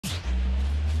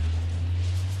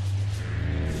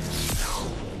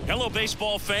Hello,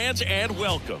 baseball fans, and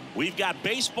welcome. We've got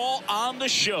baseball on the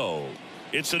show.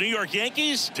 It's the New York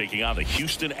Yankees taking on the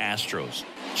Houston Astros.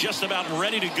 Just about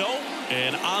ready to go,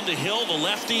 and on the hill, the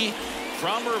lefty,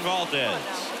 Framber Valdez.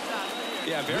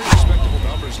 Yeah, very respectable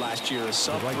numbers last year, a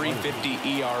sub-350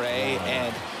 ERA,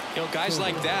 and guys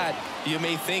like that, you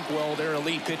may think, well, they're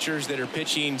elite pitchers that are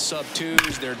pitching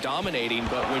sub-2s, they're dominating,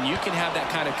 but when you can have that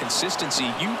kind of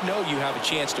consistency, you know you have a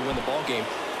chance to win the ball game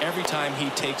every time he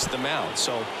takes the mound.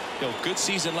 So, good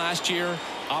season last year,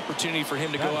 opportunity for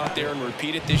him to go out there and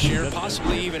repeat it this year,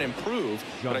 possibly even improve.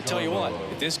 But I tell you what,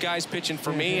 if this guy's pitching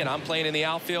for me and I'm playing in the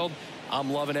outfield,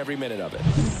 I'm loving every minute of it.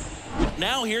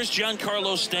 Now here's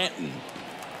Giancarlo Stanton.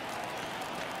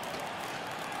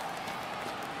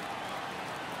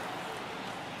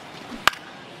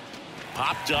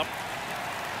 Popped up.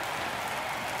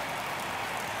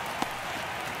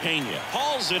 Pena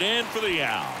hauls it in for the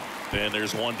out. And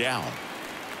there's one down.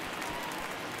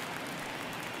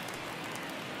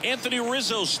 Anthony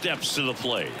Rizzo steps to the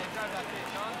plate.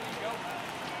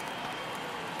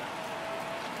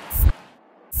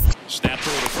 Snap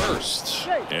throw to first.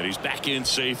 And he's back in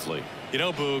safely.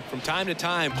 Boog, from time to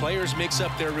time, players mix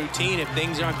up their routine if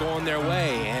things aren't going their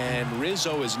way. And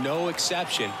Rizzo is no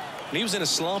exception. He was in a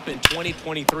slump in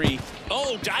 2023.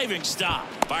 Oh, diving stop.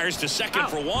 Fires to second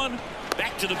for one.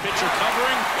 Back to the pitcher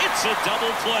covering. It's a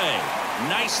double play.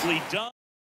 Nicely done.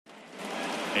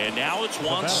 And now it's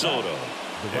Juan Soto.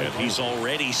 And he's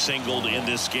already singled in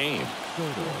this game.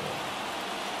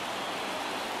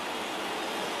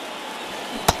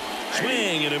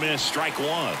 Swing and a miss. Strike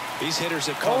one. These hitters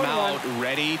have come out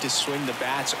ready to swing the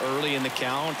bats early in the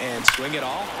count and swing it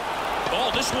all. Oh,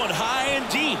 this one high and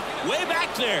deep. Way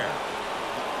back there.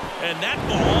 And that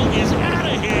ball is out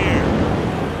of here.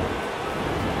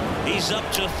 He's up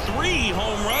to 3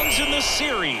 home runs in the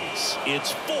series.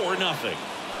 It's 4-0.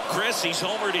 Chris, he's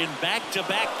homered in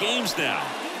back-to-back games now.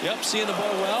 Yep, seeing the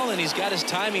ball well, and he's got his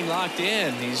timing locked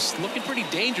in. He's looking pretty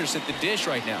dangerous at the dish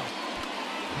right now.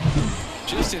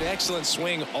 Just an excellent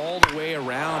swing all the way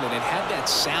around, and it had that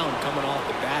sound coming off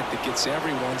the bat that gets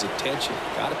everyone's attention.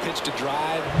 Got a pitch to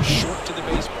drive, short to the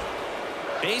baseball.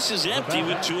 Base is empty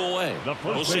with 2 away.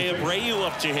 Jose Abreu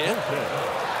up to hit.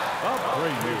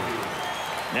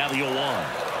 Now the 0-1.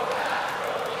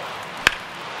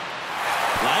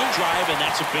 Line drive, and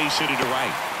that's a base hit to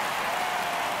right.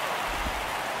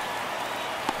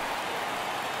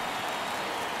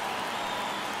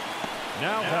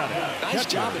 Nice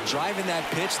job of driving that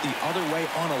pitch the other way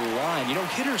on a line.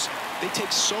 Hitters, they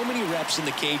take so many reps in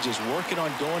the cages working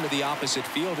on going to the opposite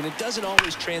field, and it doesn't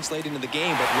always translate into the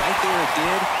game, but right there it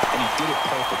did, and he did it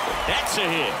perfectly. That's a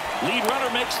hit. Lead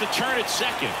runner makes the turn at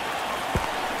second.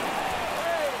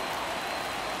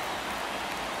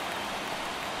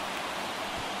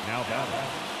 Now batting.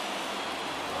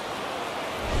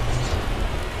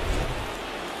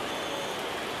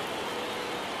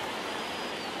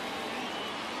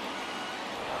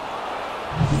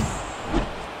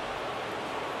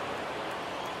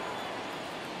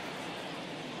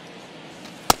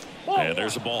 And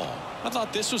there's a ball. I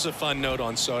thought this was a fun note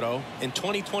on Soto. In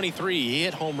 2023, he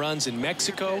hit home runs in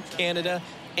Mexico, Canada,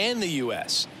 and the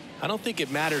U.S. I don't think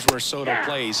it matters where Soto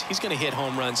plays. He's going to hit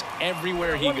home runs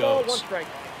everywhere he goes.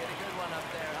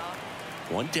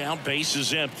 One down, base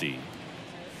is empty.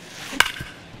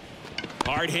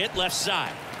 Hard hit left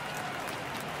side.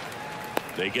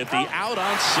 They get the out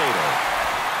on Soto.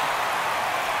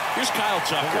 Here's Kyle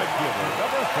Tucker.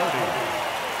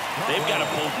 They've got a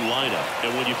potent lineup,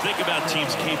 and when you think about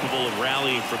teams capable of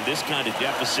rallying from this kind of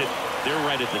deficit, they're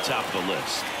right at the top of the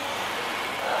list.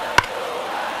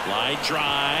 Line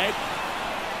drive,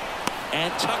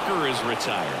 and Tucker is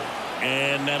retired,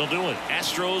 and that'll do it.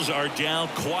 Astros are down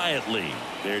quietly.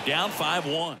 They're down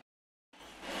 5-1.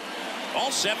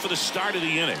 All set for the start of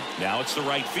the inning. Now it's the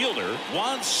right fielder,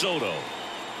 Juan Soto.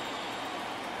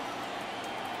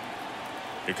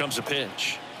 Here comes a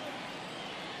pitch.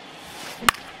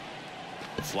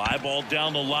 Fly ball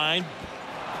down the line,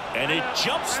 and it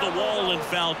jumps the wall in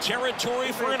foul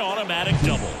territory for an automatic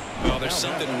double. Well, there's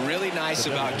something really nice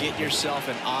about getting yourself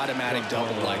an automatic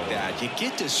double like that. You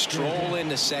get to stroll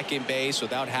into second base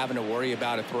without having to worry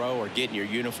about a throw or getting your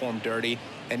uniform dirty.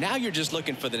 And now you're just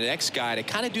looking for the next guy to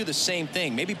kind of do the same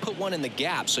thing. Maybe put one in the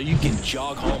gap so you can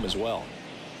jog home as well.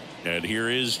 And here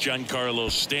is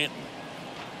Giancarlo Stanton.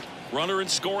 Runner in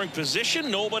scoring position,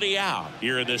 nobody out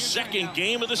here in the second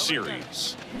game of the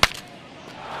series.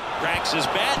 Cracks his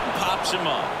bat and pops him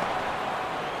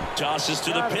up. Tosses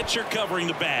to the pitcher covering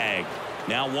the bag.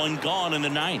 Now one gone in the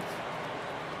ninth.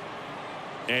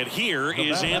 And here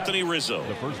is Anthony Rizzo.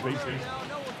 The first baseman,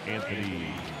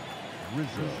 Anthony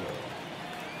Rizzo.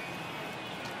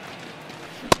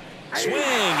 Swing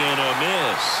and a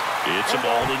miss. It's a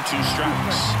ball and 2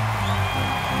 strikes.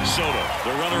 Soto,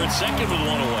 the runner at second with 1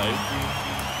 away.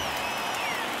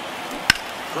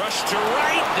 Crushed to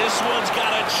right. This one's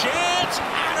got a chance.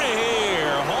 Out of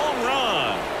here. Home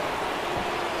run.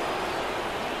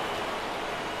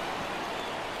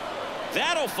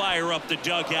 That'll fire up the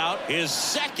dugout. His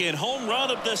second home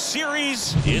run of the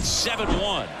series. It's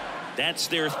 7-1. That's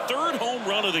their 3rd home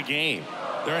run of the game.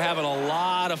 They're having a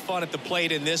lot of fun at the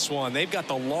plate in this one. They've got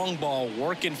the long ball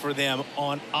working for them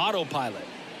on autopilot.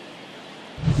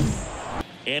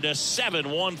 And a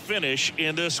 7-1 finish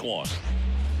in this one.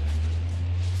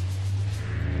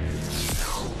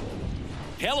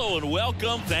 Hello and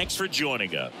welcome. Thanks for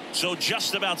joining us. So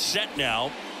just about set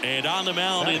now. And on the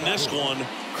mound in this one,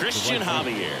 Christian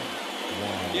Javier.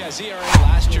 Yeah, his ERA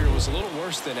last year was a little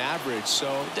worse than average,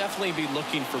 so definitely be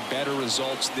looking for better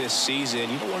results this season.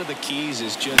 You know, one of the keys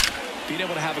is just being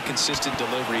able to have a consistent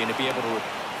delivery and to be able to...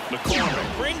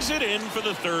 McCormick brings it in for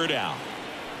the 3rd out.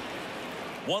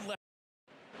 One left.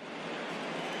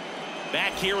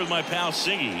 Back here with my pal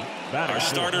Singy. Our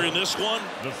starter in this one,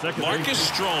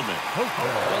 Marcus Stroman.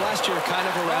 Well, last year kind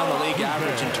of around the league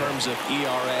average in terms of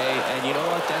ERA, and you know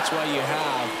what? That's why you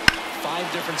have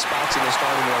 5 different spots in the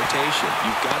starting rotation.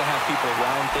 You've got to have people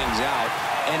round things out,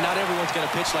 and not everyone's going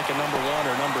to pitch like a number 1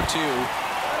 or number 2.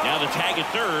 Now the tag at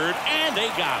 3rd, and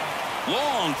they got him.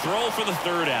 Long throw for the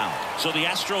 3rd out. So the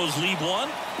Astros lead 1.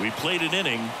 We played an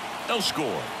inning, no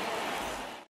score.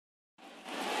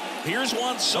 Here's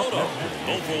Juan Soto,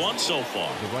 0 for 1 so far.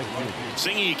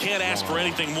 Singy, you can't ask for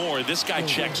anything more. This guy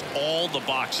checks all the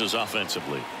boxes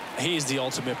offensively. He's the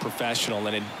ultimate professional,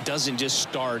 and it doesn't just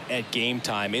start at game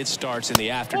time. It starts in the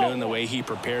afternoon, the way he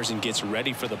prepares and gets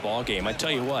ready for the ball game. I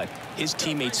tell you what, his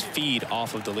teammates feed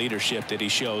off of the leadership that he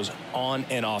shows on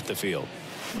and off the field.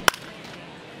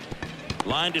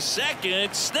 Line to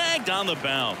second, snagged on the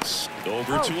bounce.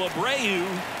 Over to Abreu,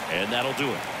 and that'll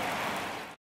do it.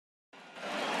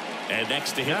 And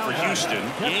next to hit for Houston,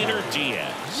 Yainer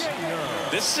Diaz.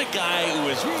 This is a guy who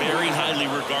is very highly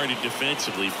regarded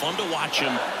defensively. Fun to watch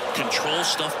him control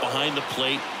stuff behind the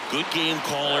plate. Good game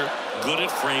caller, good at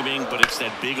framing, but it's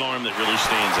that big arm that really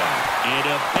stands out. And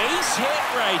a base hit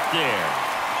right there.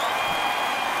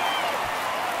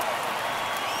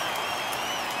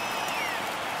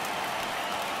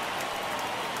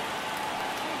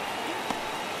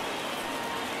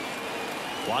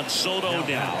 Juan Soto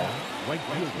now. Right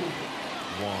fielder,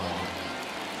 Juan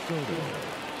Soto.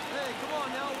 Hey, come on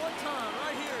now, one time,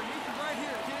 right here. Meet you right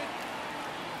here,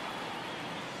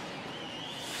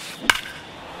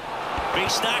 kid.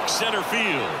 Base knock center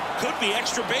field. Could be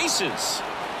extra bases.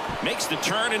 Makes the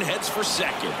turn and heads for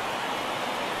second.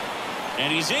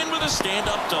 And he's in with a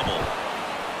stand-up double.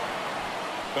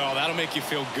 Well, that'll make you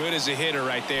feel good as a hitter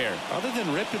right there. Other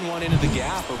than ripping one into the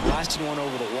gap or blasting one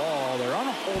over the wall, there aren't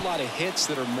a whole lot of hits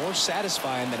that are more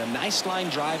satisfying than a nice line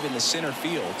drive in the center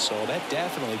field, so that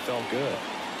definitely felt good.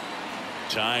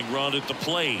 Tying run at the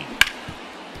plate.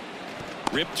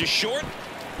 Ripped to short.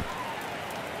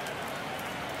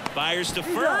 Fires to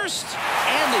first.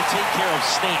 And they take care of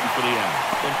Stanton for the out.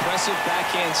 Impressive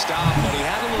backhand stop, but he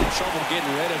had a little trouble getting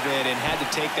rid of it and had to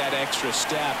take that extra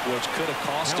step, which could have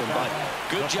cost him. But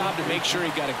good job to make sure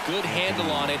he got a good handle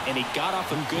on it, and he got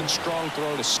off a good, strong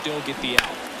throw to still get the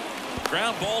out.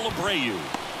 Ground ball Abreu.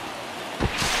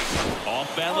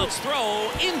 Off balance throw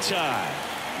in time.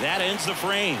 That ends the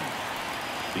frame.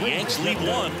 The Yanks lead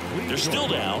 1. They're still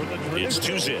down. It's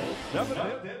 2-0.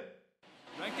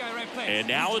 Right guy, right place. And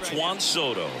now it's Juan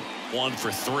Soto. 1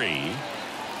 for 3.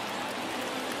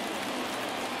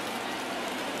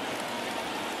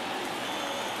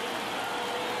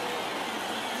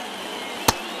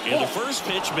 And the first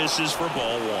pitch misses for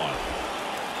ball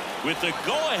 1. With the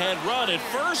go-ahead run at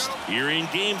first, here in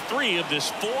game 3 of this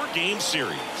 4-game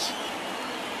series.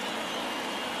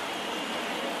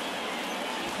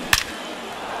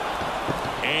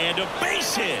 And a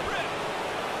base hit.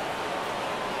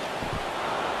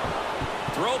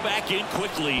 Throw back in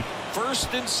quickly.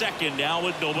 First and second now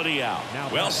with nobody out.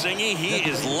 Well, Singy, he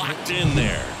is locked in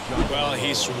there. Well,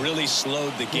 he's really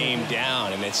slowed the game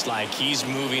down, and it's like he's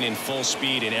moving in full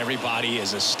speed and everybody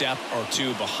is a step or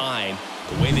 2 behind.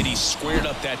 The way that he squared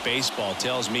up that baseball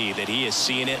tells me that he is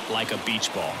seeing it like a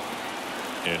beach ball.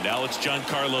 And now it's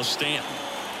Giancarlo Stanton.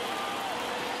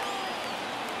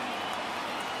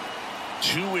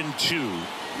 2-2.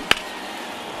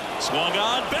 Swung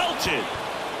on, belted.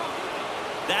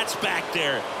 That's back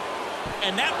there.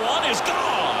 And that one is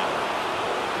gone.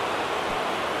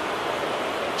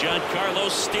 Giancarlo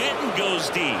Stanton goes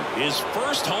deep. His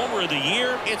first homer of the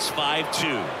year. It's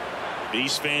 5-2.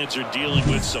 These fans are dealing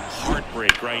with some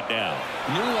heartbreak right now.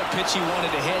 Knew what pitch he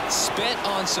wanted to hit. Spent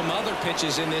on some other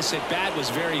pitches in this at bat. Was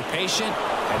very patient,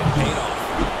 and it paid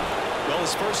off. Well,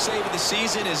 his first save of the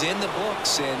season is in the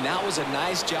books, and that was a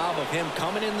nice job of him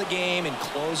coming in the game and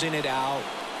closing it out.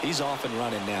 He's off and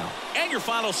running now. And your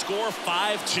final score,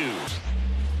 5-2.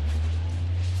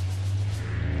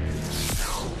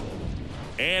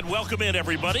 And welcome in,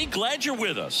 everybody. Glad you're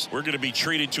with us. We're going to be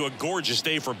treated to a gorgeous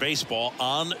day for baseball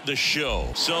on the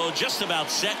show. So just about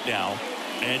set now.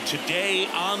 And today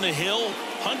on the hill,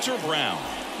 Hunter Brown.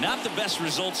 Not the best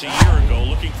results a year ago.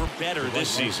 Looking for better this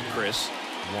season, Chris.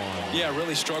 Yeah,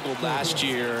 really struggled last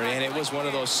year, and it was one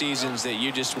of those seasons that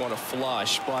you just want to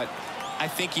flush. But I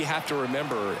think you have to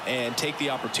remember and take the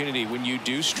opportunity when you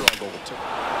do struggle.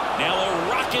 Now a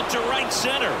rocket to right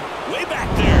center. Way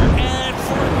back there. And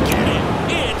forget it.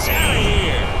 It's out of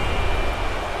here.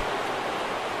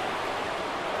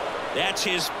 That's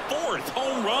his 4th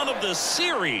home run of the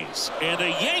series. And the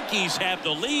Yankees have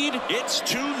the lead. It's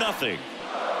 2-0.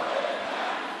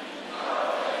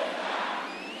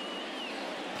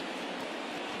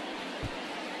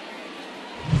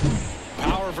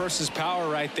 Power versus power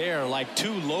right there, like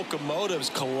two locomotives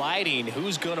colliding.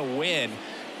 Who's going to win?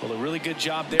 Well, a really good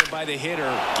job there by the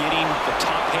hitter, getting the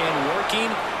top hand working.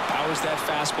 Powers that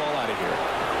fastball out of here.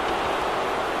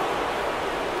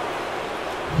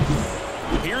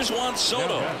 Here's Juan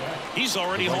Soto. He's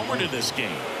already homered in this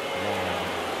game.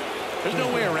 There's no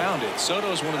way around it.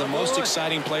 Soto is one of the most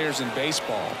exciting players in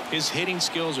baseball. His hitting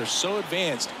skills are so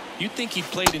advanced, you'd think he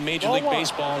played in Major League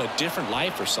Baseball in a different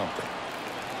life or something.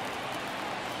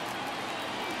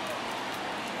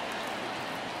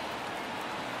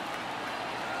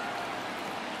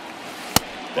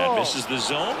 That misses the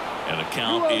zone, and the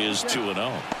count is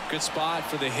 2-0. Good spot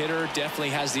for the hitter. Definitely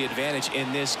has the advantage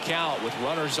in this count with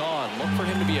runners on. Look for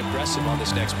him to be aggressive on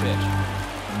this next pitch.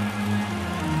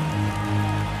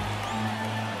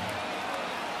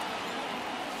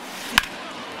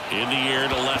 In the air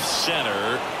to left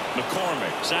center.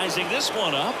 McCormick sizing this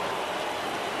one up.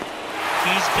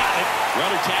 He's got it.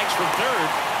 Runner tags from third.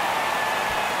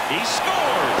 He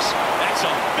scores. That's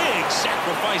a big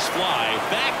sacrifice fly.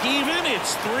 Back even.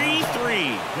 It's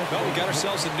 3-3. Well, we got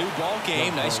ourselves a new ball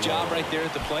game. Nice job right there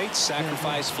at the plate.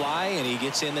 Sacrifice fly, and he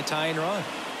gets in the tying run.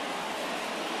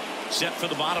 Set for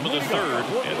the bottom of the third.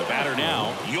 And the batter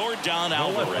now, Yordan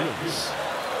Alvarez.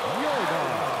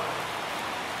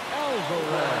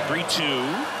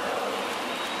 3-2.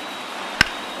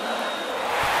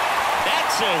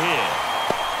 That's a hit.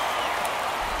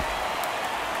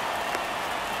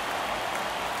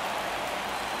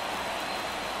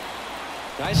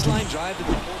 Nice line drive to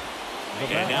the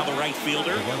hole. And now the right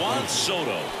fielder, Juan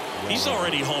Soto. He's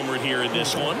already homered here in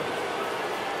this one.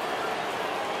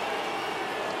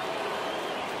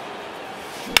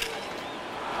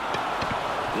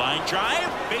 Line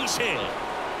drive, base hit.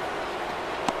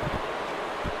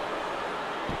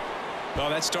 Well,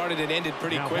 that started and ended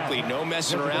pretty quickly. No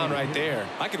messing around right there.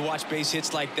 I could watch base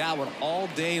hits like that one all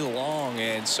day long,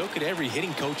 and so could every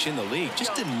hitting coach in the league.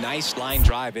 Just a nice line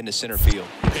drive into center field.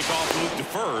 Pickoff move to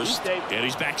first, and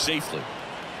he's back safely.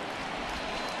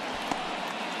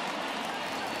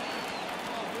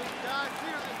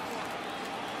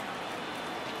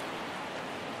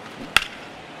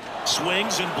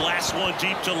 Swings and blasts one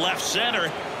deep to left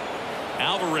center.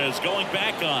 Alvarez going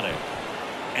back on it.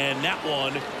 And that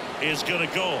one is going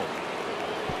to go.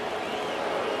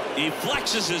 He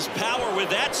flexes his power with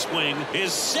that swing.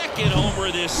 His 2nd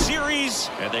homer this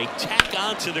series. And they tack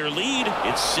on to their lead.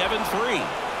 It's 7-3.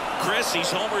 Chris,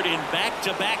 he's homered in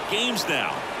back-to-back games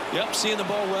now. Yep, seeing the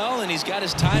ball well, and he's got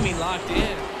his timing locked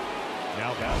in.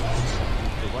 Now the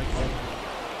right fielder.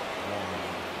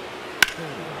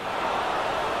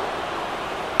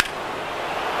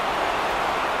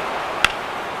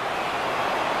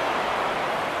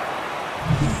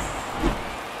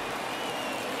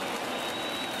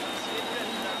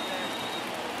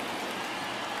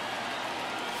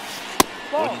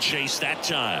 Wouldn't chase that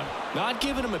time. Not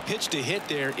giving him a pitch to hit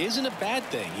there isn't a bad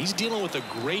thing. He's dealing with a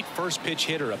great first pitch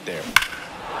hitter up there.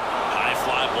 High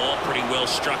fly ball, pretty well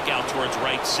struck out towards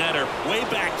right center. Way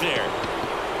back there.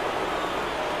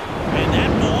 And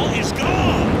that ball is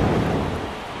gone.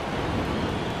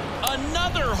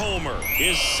 Another homer.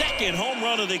 His 2nd home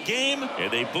run of the game, and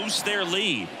they boost their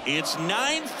lead. It's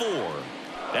 9-4.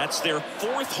 That's their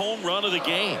 4th home run of the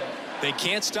game. They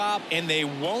can't stop, and they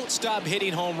won't stop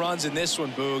hitting home runs in this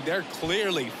one, Boog. They're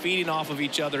clearly feeding off of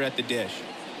each other at the dish.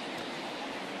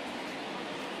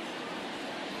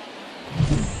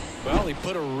 Well, he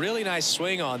put a really nice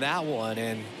swing on that one,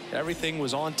 and everything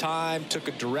was on time, took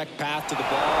a direct path to the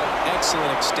ball,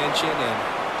 excellent extension,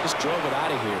 and just drove it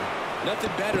out of here.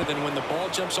 Nothing better than when the ball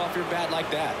jumps off your bat like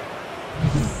that.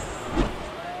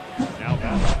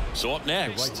 So up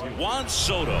next, Juan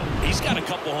Soto. He's got a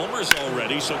couple homers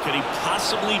already, so can he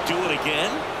possibly do it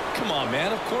again? Come on,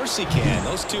 man. Of course he can.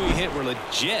 Those two he hit were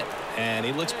legit, and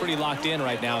he looks pretty locked in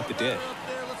right now at the dish.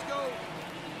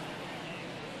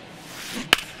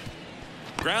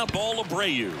 Ground ball to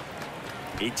Abreu.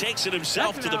 He takes it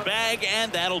himself to the bag,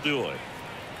 and that'll do it.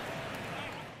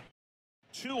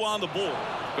 2 on the board.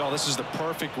 Well, this is the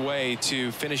perfect way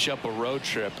to finish up a road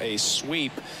trip, a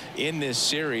sweep in this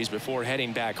series before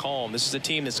heading back home. This is a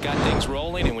team that's got things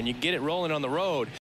rolling, and when you get it rolling on the road,